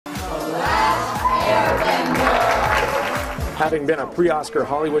Having been a pre-Oscar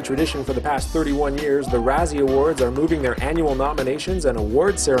Hollywood tradition for the past 31 years, the Razzie Awards are moving their annual nominations and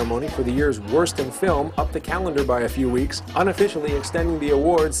award ceremony for the year's worst in film up the calendar by a few weeks, unofficially extending the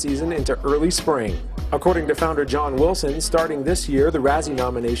awards season into early spring. According to founder John Wilson, starting this year, the Razzie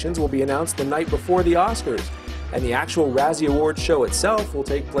nominations will be announced the night before the Oscars, and the actual Razzie Awards show itself will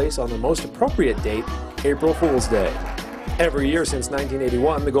take place on the most appropriate date, April Fool's Day. Every year since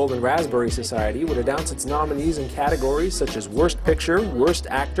 1981, the Golden Raspberry Society would announce its nominees in categories such as Worst Picture, Worst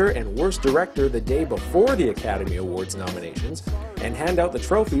Actor, and Worst Director the day before the Academy Awards nominations, and hand out the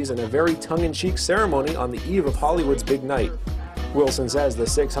trophies in a very tongue-in-cheek ceremony on the eve of Hollywood's big night. Wilson says the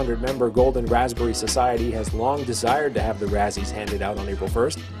 600-member Golden Raspberry Society has long desired to have the Razzies handed out on April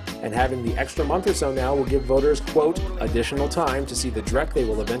 1st, and having the extra month or so now will give voters, quote, additional time to see the direct they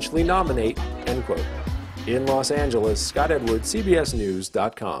will eventually nominate, end quote. In Los Angeles, Scott Edwards,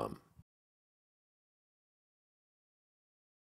 CBSNews.com.